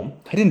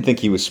school. I didn't think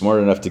he was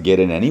smart enough to get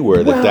in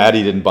anywhere that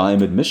Daddy didn't buy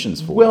him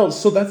admissions for. Well,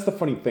 so that's the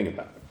funny thing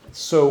about it.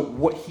 So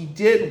what he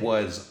did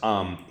was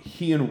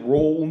he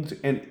enrolled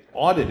and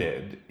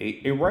audited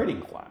a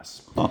writing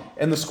class. Huh.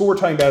 And the school we're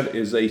talking about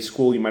is a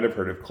school you might have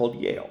heard of called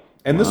Yale.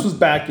 And this was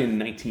back in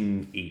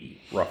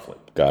 1980, roughly.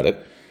 Got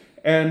it.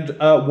 And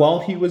while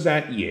he was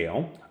at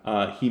Yale,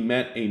 he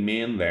met a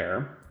man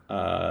there,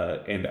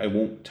 and I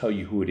won't tell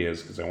you who it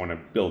is because I want to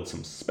build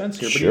some suspense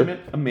here, but Sure. he met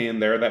a man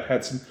there that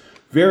had some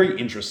very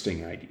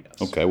interesting ideas.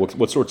 Okay,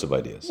 what sorts of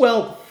ideas?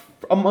 Well,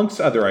 amongst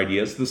other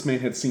ideas, this man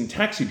had seen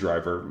Taxi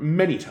Driver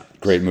many times.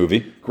 Great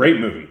movie. Great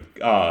movie.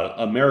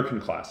 American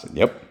classic.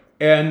 Yep.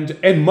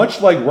 And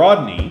much like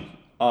Rodney,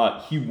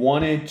 he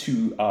wanted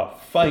to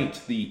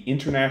fight the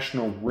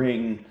international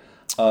ring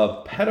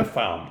of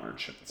pedophile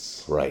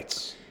merchants.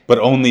 Right. But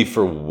only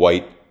for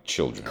white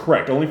children.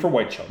 Correct, only for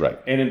white children.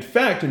 Right. And in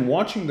fact, in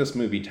watching this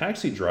movie,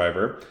 Taxi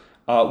Driver,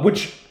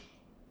 which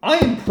I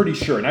am pretty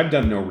sure, and I've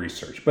done no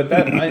research, but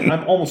that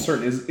I'm almost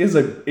certain is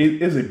a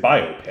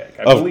biopic.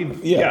 I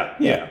believe.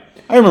 Yeah.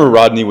 I remember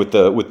Rodney with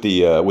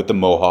the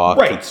mohawk,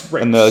 Right.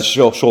 and the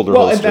shoulder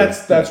Well, holster. and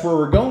that's where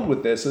we're going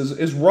with this.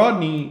 Is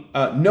Rodney,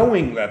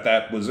 knowing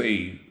that was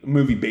a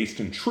movie based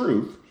in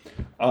truth,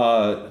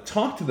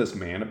 talked to this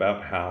man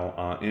about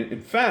how,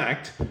 in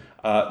fact,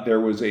 there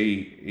was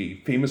a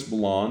famous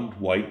blonde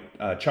white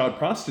child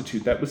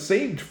prostitute that was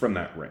saved from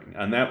that ring,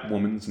 and that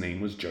woman's name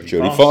was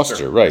Jodie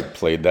Foster, right?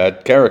 Played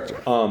that character.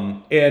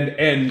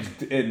 And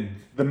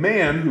the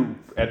man who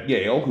at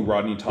Yale, who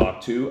Rodney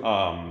talked to,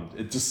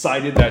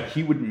 decided that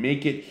he would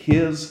make it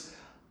his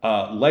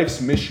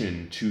life's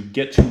mission to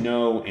get to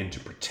know and to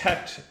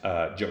protect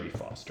Jodie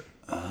Foster.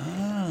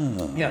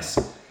 Oh.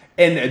 Yes.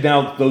 And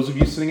now, those of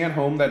you sitting at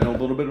home that know a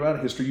little bit about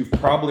history, you've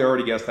probably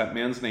already guessed that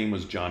man's name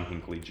was John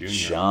Hinckley Jr.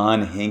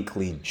 John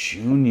Hinckley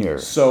Jr.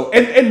 So,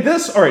 and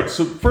this, all right,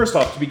 so first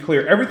off, to be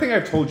clear, everything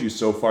I've told you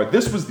so far,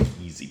 this was the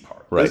easy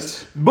part.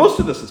 Right. Most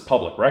of this is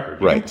public record.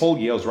 You Right. can pull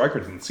Yale's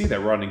records and see that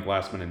Rodney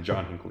Glassman and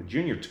John Hinckley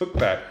Jr. took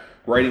that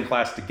writing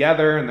class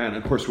together, and then,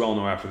 of course, we all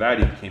know after that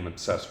he became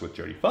obsessed with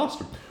Jodie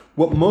Foster.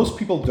 What most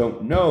people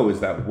don't know is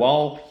that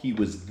while he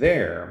was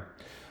there,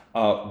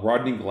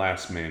 Rodney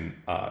Glassman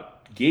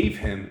gave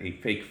him a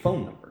fake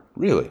phone number.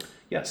 Really?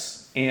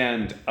 Yes.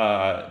 And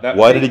that.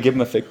 Why did he give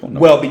him a fake phone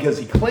number? Well, because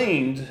he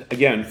claimed,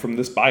 again, from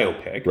this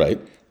biopic, Right.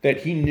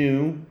 that he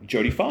knew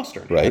Jodie Foster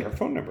and Right. had her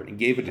phone number, and he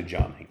gave it to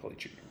John Hinckley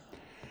Jr.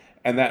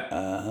 And that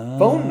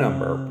phone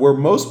number, where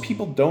most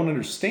people don't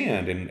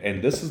understand,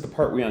 and this is the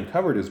part we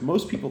uncovered, is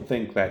most people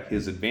think that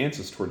his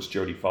advances towards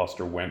Jodie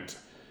Foster went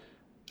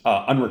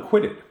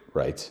unrequited.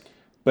 Right.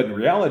 But in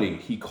reality,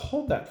 he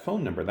called that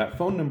phone number. That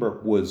phone number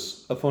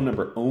was a phone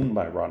number owned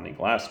by Rodney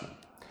Glassman.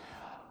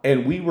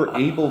 And we were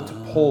able to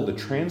pull the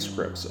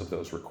transcripts of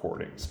those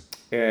recordings.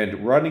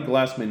 And Rodney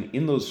Glassman,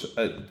 in those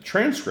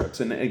transcripts,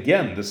 and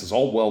again, this is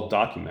all well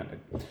documented,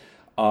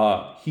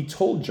 he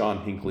told John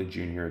Hinckley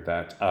Jr.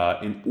 that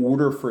in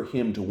order for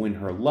him to win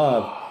her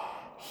love,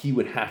 he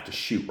would have to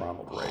shoot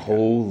Ronald Reagan.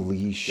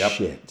 Holy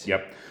shit.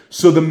 Yep.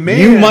 So the man...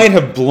 You might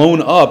have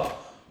blown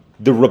up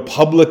the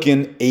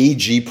Republican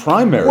AG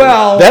primary.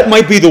 Well... That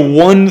might be the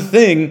one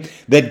thing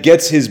that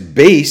gets his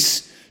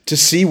base to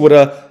see what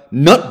a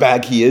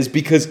nutbag he is,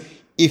 because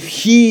if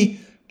he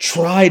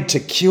tried to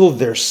kill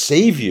their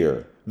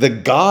savior, the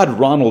god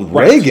Ronald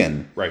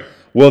Reagan... Right.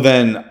 Well,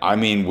 then, I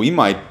mean, you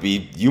might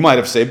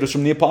have saved us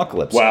from the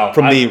apocalypse. Wow.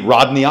 From the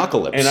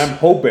Rodney-ocalypse. And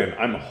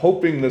I'm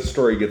hoping this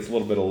story gets a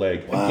little bit of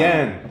leg. Wow.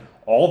 Again,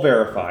 all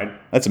verified.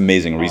 That's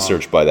amazing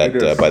research by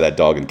that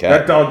dog and cat.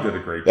 That dog did a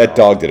great job. That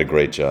dog did a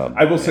great job.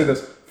 I will say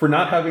this. For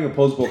not having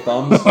opposable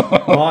thumbs,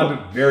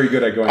 Maud, very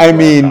good at going I through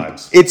mean,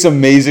 archives. it's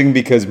amazing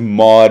because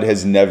Maud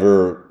has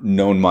never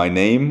known my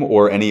name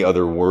or any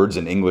other words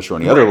in English or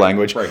any other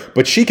language,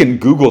 but she can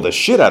Google the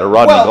shit out of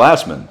Rodney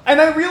Glassman.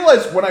 And I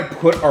realized when I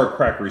put our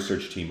crack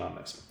research team on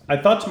this, I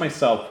thought to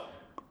myself,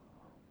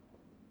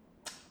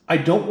 I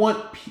don't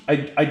want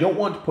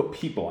to put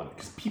people on it,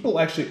 because people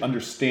actually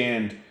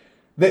understand,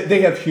 they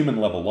have human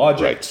level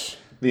logic. Right.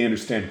 They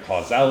understand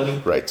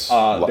causality. Right.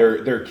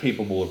 They're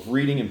capable of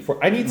reading and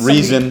I need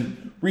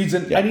reason.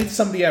 Yeah. I need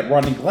somebody at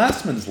Rodney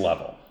Glassman's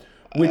level,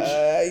 which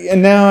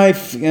and now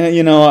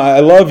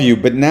I love you,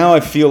 but now I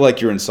feel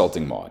like you're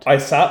insulting Maud. I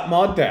sat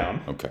Maud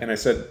down. Okay. And I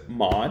said,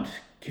 Maud,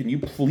 can you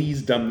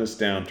please dumb this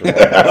down to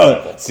Rodney's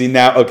level? See,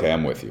 now, okay,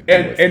 I'm with you.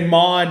 And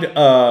Maud,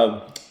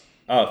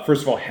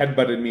 first of all,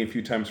 headbutted me a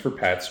few times for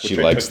pets, which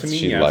I took to mean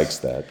she yes. likes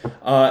that.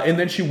 And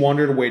then she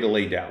wandered away to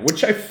lay down,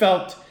 which I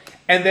felt.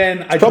 And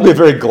then it's probably a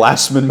very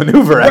Glassman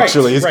maneuver,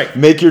 actually. Is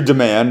make your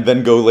demand,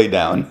 then go lay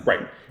down.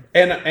 Right.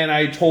 And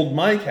I told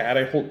my cat,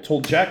 I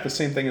told Jack the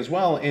same thing as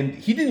well, and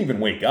he didn't even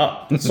wake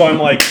up. So I'm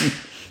like,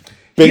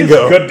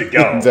 Bingo. He's good to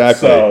go.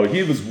 Exactly. So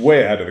he was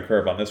way ahead of the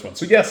curve on this one.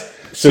 So yes.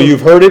 So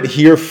you've heard it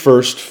here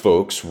first,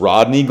 folks.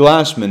 Rodney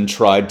Glassman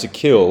tried to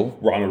kill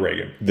Ronald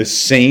Reagan. The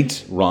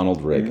Saint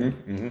Ronald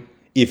Reagan.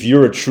 If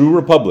you're a true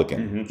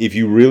Republican, if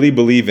you really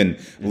believe in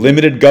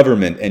limited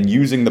government and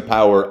using the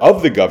power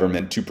of the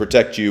government to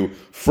protect you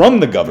from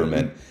the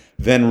government,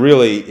 then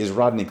really is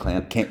Rodney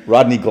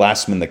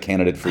Glassman the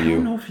candidate for you? I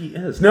don't know if he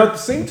is. Now, at the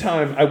same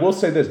time, I will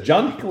say this.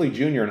 John Hinckley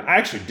Jr., and I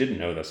actually didn't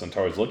know this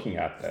until I was looking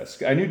at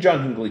this. I knew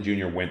John Hinckley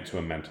Jr. went to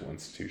a mental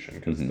institution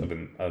because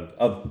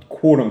of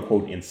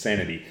quote-unquote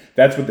insanity.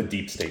 That's what the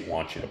deep state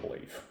wants you to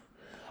believe.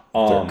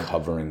 They're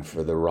covering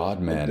for the Rod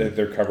Man.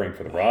 They're covering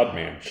for the Rod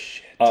Man.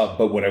 Shit.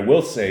 But what I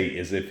will say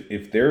is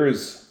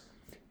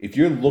if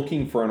you're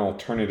looking for an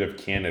alternative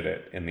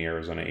candidate in the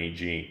Arizona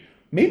AG,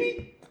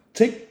 maybe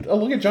take a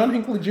look at John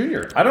Hinckley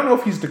Jr. I don't know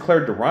if he's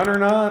declared to run or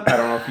not. I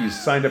don't know if he's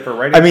signed up for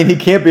writing. I mean, he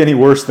can't be any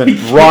worse than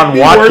Ron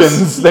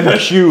Watkins, than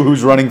Q,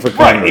 who's running for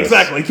Congress. Right,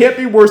 exactly. He can't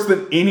be worse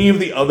than any of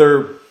the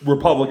other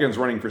Republicans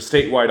running for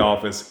statewide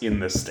office in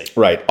this state.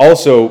 Right.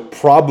 Also,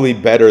 probably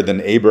better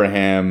than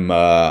Abraham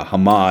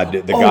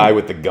Hamad, the guy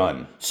with the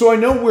gun. So I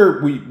know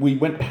we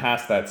went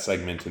past that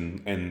segment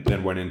and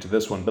then went into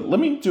this one, but let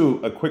me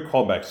do a quick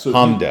callback. So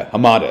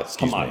Hamada,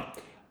 excuse me.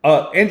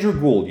 Andrew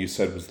Gould, you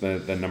said, was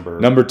the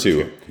number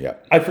two. Yeah.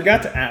 I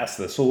forgot to ask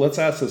this, so let's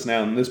ask this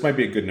now, and this might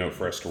be a good note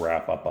for us to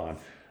wrap up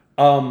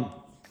on.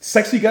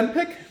 Sexy gun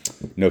pick?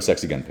 No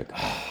sexy gun pick.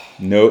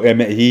 No, I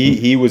mean,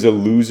 he was a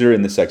loser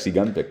in the sexy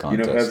gun pick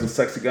contest. You know who has a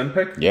sexy gun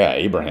pick? Yeah,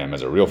 Abraham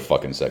has a real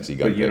fucking sexy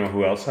gun pick. But you know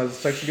who else has a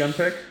sexy gun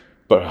pick?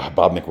 But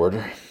Bob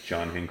McWhirter.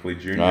 John Hinckley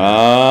Jr.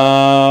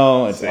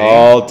 Oh, it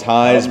all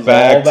ties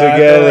back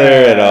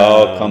together. It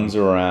all comes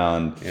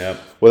around.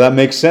 Yep. Well, that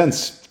makes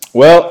sense.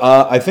 Well,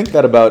 I think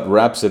that about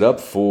wraps it up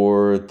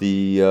for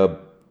the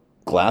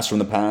Glass from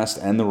the Past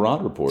and the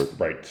Rod Report.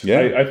 Right.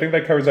 Yeah. I think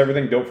that covers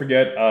everything. Don't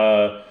forget,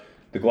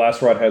 the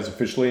Glass Rod has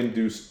officially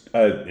induced.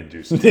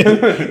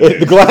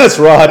 The Glass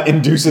Rod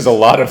induces a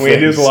lot of things. We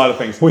induce a lot of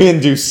things. We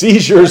induce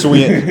seizures.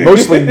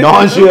 Mostly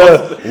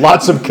nausea.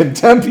 Lots of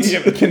contempt.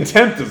 Yeah,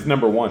 contempt is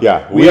number one.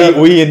 Yeah,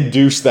 we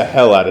induce the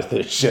hell out of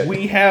this shit.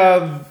 We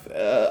have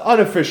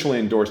unofficially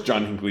endorsed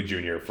John Hinckley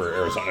Jr. for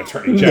Arizona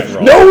Attorney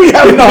General. No, we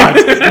have not.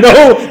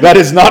 No, that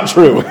is not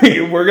true.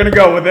 We're gonna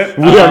go with it.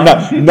 We are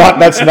not.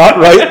 That's not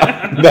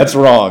right. That's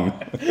wrong.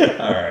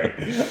 All right.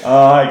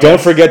 Don't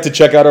forget to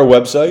check out our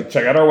website.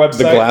 Check out our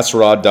website,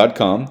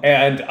 theglassrod.com.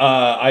 And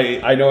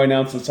I know I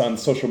announced this on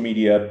social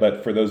media,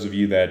 but for those of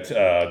you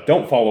that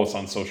don't follow us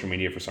on social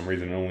media for some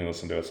reason and only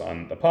listen to us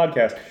on the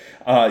podcast,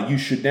 you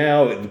should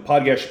now. The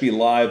podcast should be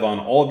live on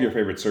all of your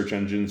favorite search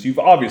engines. You've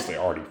obviously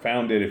already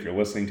found it if you're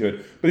listening to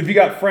it. But if you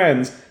got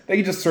friends, they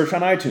can just search on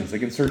iTunes. They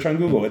can search on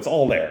Google. It's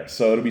all there.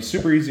 So it'll be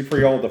super easy for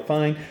y'all to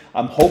find.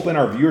 I'm hoping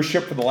our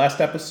viewership for the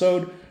last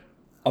episode,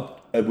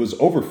 it was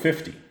over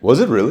 50. Was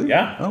it really?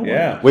 Yeah. Oh, wow.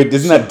 Yeah. Wait,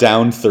 isn't that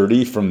down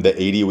 30 from the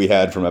 80 we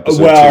had from episode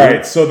 2? Well, all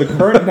right. So the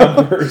current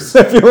numbers.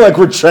 I feel like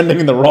we're trending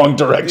in the wrong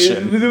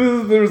direction.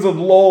 There was a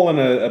lull and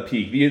a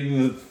peak.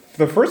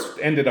 The first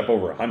ended up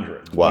over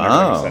 100.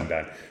 Wow.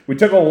 We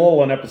took a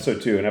lull on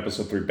episode 2, and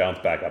episode 3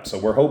 bounced back up. So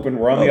we're hoping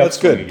we're on the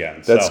upswing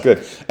again. That's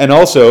good. And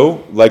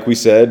also, like we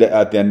said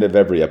at the end of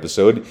every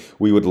episode,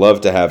 we would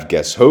love to have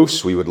guest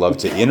hosts. We would love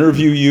to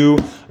interview you.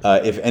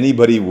 If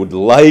anybody would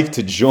like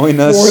to join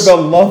us. For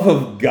the love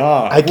of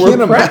God. I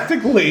can't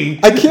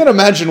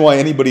imagine why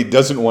anybody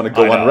doesn't want to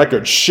go on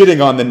record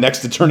shitting on the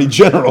next Attorney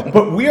General.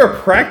 But we are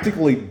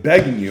practically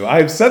begging you.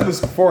 I have said this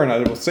before, and I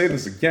will say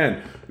this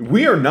again.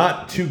 We are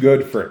not too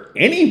good for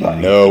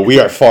anybody. No,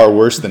 we are far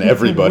worse than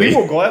everybody. We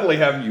will gladly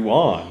have you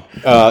on.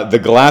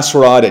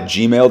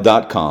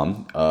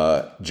 Theglassrod@gmail.com.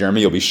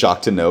 Jeremy, you'll be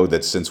shocked to know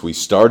that since we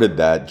started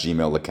that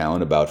Gmail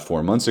account about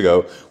 4 months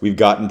ago, we've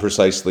gotten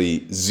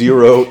precisely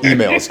 0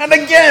 emails. And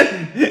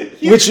again!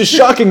 Which is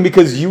shocking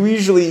because you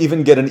usually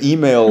even get an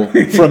email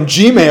from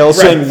Gmail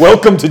saying,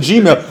 welcome to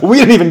Gmail. We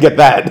didn't even get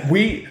that.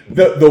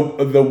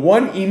 The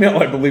one email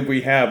I believe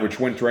we have,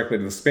 which went directly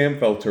to the spam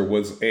filter,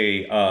 was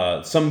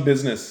some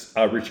business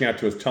reaching out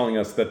to us telling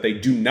us that they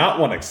do not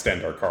want to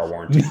extend our car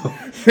warranty.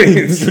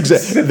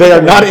 They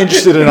are not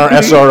interested in our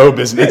SRO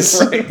business.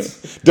 That's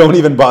right. Don't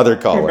even bother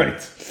calling.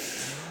 Right.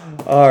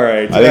 All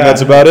right. I think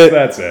that's about it.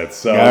 That's it.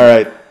 So, all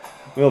right.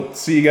 We'll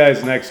see you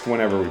guys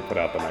whenever we put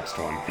out the next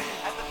one. At the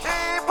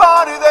tea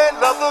party, they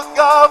love the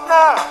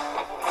governor.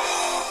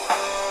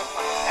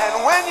 And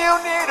when you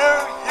need her,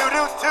 you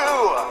do too.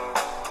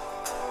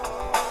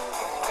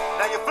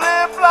 Now you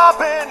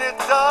flip-flopping, it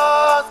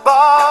does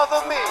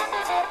bother me.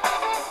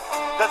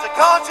 Does your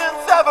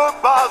conscience ever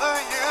bother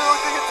you?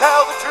 Do you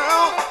tell the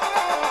truth?